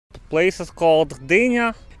place is called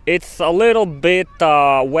Gdynia. It's a little bit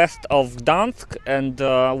west of Gdansk and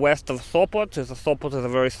west of Sopot. Sopot is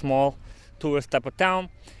a very small tourist type of town.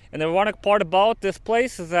 And the ironic part about this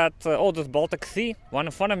place is that, oh, there's Baltic Sea, one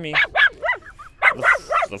in front of me.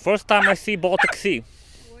 The first time I see Baltic Sea.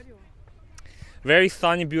 Very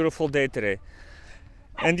sunny, beautiful day today.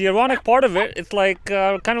 And the ironic part of it, it's like,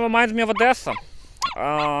 kind of reminds me of Odessa.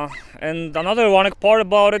 And another ironic part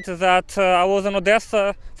about it is that I was in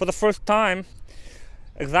Odessa for the first time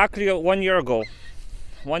exactly 1 year ago.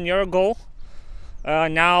 1 year ago,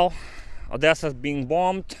 now Odessa is being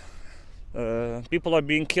bombed, people are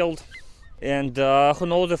being killed, and who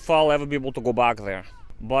knows if I'll ever be able to go back there.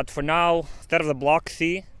 But for now, instead of the Black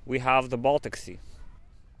Sea, we have the Baltic Sea.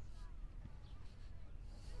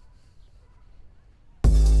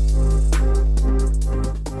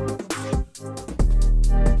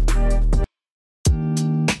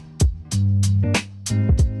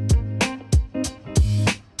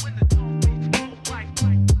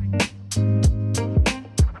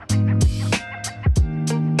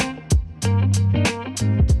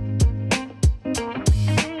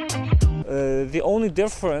 The only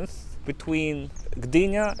difference between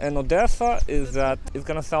Gdynia and Odessa is that it's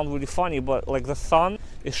gonna sound really funny, but like the sun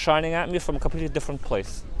is shining at me from a completely different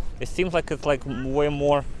place. It seems like it's like way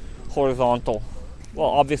more horizontal. Well,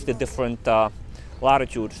 obviously different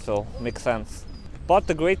latitude, so makes sense. But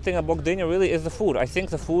the great thing about Gdynia really is the food. I think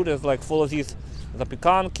the food is like full of these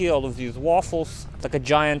zapiekanki, all of these waffles. It's like a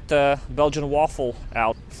giant Belgian waffle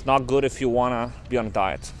out. It's not good if you wanna be on a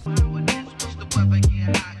diet.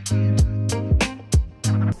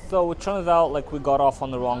 So it turns out like we got off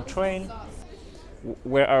on the wrong train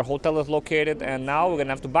where our hotel is located, and now we're gonna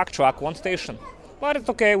have to backtrack one station. But it's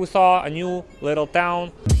okay, we saw a new little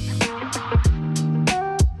town.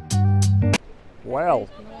 Well,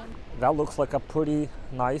 that looks like a pretty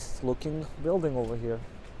nice looking building over here.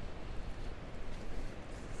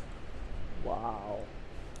 Wow.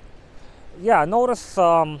 Yeah, notice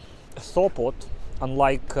Sopot,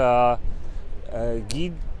 unlike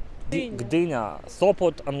Gdynia.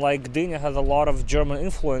 Sopot, unlike Gdynia, has a lot of German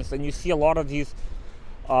influence, and you see a lot of these,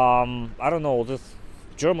 I don't know, this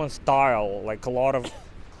German style, like a lot of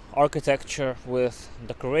architecture with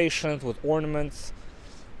decorations, with ornaments,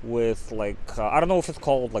 with like, I don't know if it's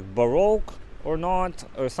called like Baroque or not,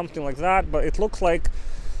 or something like that, but it looks like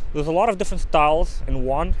there's a lot of different styles in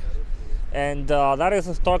one, and that is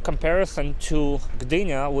a stark comparison to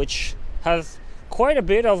Gdynia, which has quite a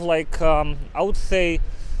bit of like, I would say,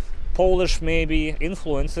 Polish maybe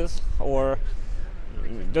influences, or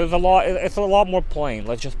there's a lot, it's a lot more plain,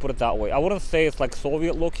 let's just put it that way. I wouldn't say it's like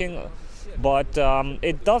Soviet looking, but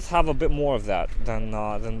it does have a bit more of that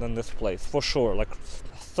than this place, for sure. Like,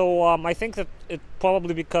 so I think that it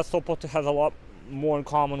probably because Sopot has a lot more in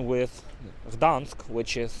common with Gdansk,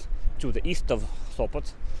 which is to the east of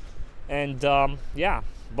Sopot, and yeah,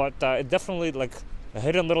 but it's definitely like a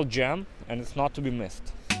hidden little gem, and it's not to be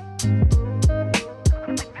missed.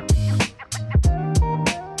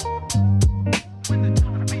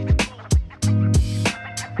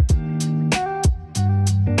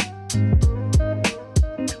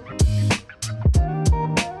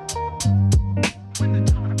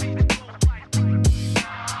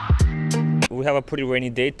 We have a pretty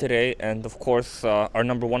rainy day today, and of course our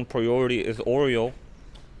number one priority is Oreo.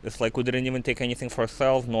 It's like we didn't even take anything for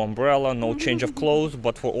ourselves, no umbrella, no change of clothes,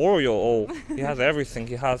 but for Oreo, oh, he has everything.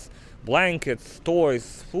 He has blankets,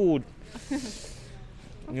 toys, food,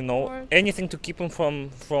 you know, anything to keep him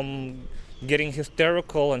from getting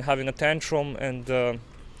hysterical and having a tantrum, and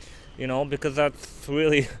you know, because that's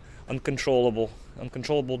really uncontrollable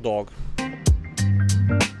dog.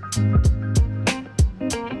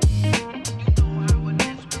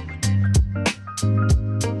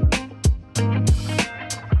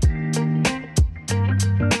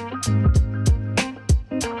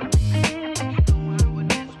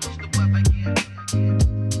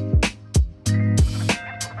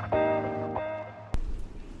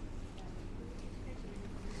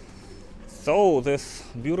 So this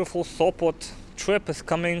beautiful Sopot trip is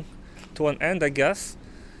coming to an end, I guess.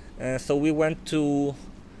 So we went to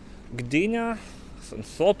Gdynia and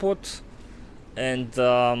Sopot, and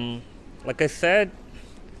like I said,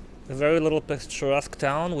 a very little picturesque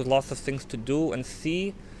town with lots of things to do and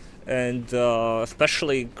see, and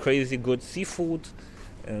especially crazy good seafood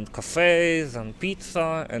and cafes and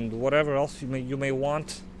pizza and whatever else you may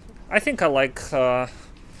want. I think I like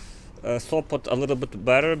Sopot a little bit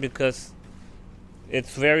better because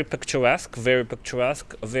it's very picturesque,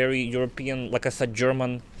 very European, like I said,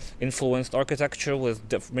 German influenced architecture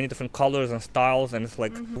with many different colors and styles, and it's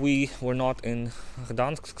like we were not in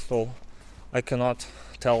Gdansk, so I cannot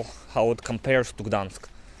tell how it compares to Gdansk.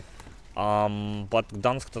 But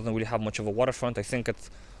Gdansk doesn't really have much of a waterfront. I think it's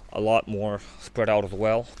a lot more spread out as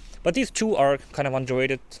well. But these two are kind of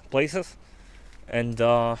underrated places, and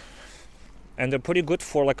they're pretty good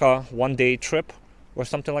for like a one-day trip or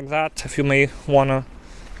something like that, if you may wanna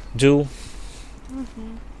do.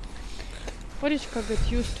 Borishka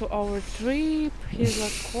got used to our trip. He's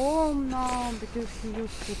like calm now because he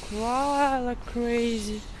used to cry like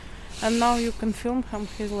crazy, and now you can film him.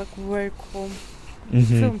 He's like very calm.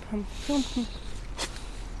 Film him.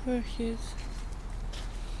 Where he is.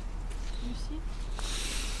 You see?